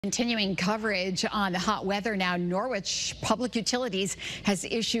Continuing coverage on the hot weather now, Norwich Public Utilities has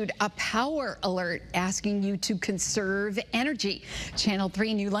issued a power alert asking you to conserve energy. Channel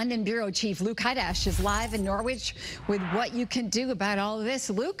 3 New London Bureau Chief Luke Hydash is live in Norwich with what you can do about all of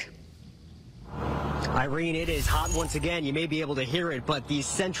this. Luke? Irene, it is hot once again. You may be able to hear it, but these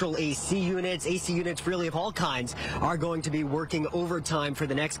central AC units really of all kinds, are going to be working overtime for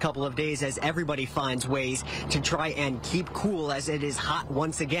the next couple of days as everybody finds ways to try and keep cool as it is hot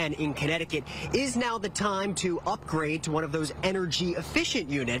once again in Connecticut. Is now the time to upgrade to one of those energy efficient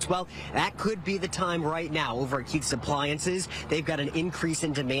units? Well, that could be the time right now. Over at Keith's Appliances, they've got an increase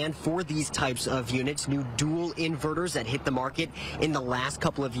in demand for these types of units. New dual inverters that hit the market in the last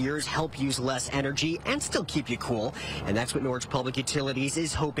couple of years help use less energy and still keep you cool. And that's what Norwich Public Utilities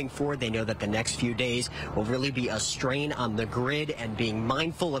is hoping for. They know that the next few days will really be a strain on the grid, and being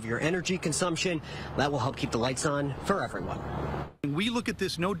mindful of your energy consumption, that will help keep the lights on for everyone. We look at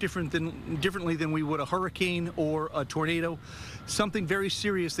this no differently than we would a hurricane or a tornado, something very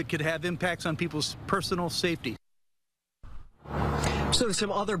serious that could have impacts on people's personal safety. So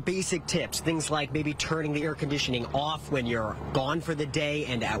some other basic tips, things like maybe turning the air conditioning off when you're gone for the day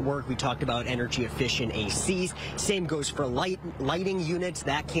and at work. We talked about energy efficient ACs. Same goes for lighting units.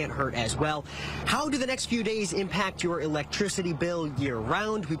 That can't hurt as well. How do the next few days impact your electricity bill year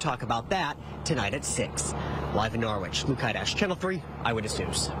round? We talk about that tonight at 6. Live in Norwich, Luke Hydash, Channel 3 Eyewitness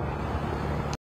News.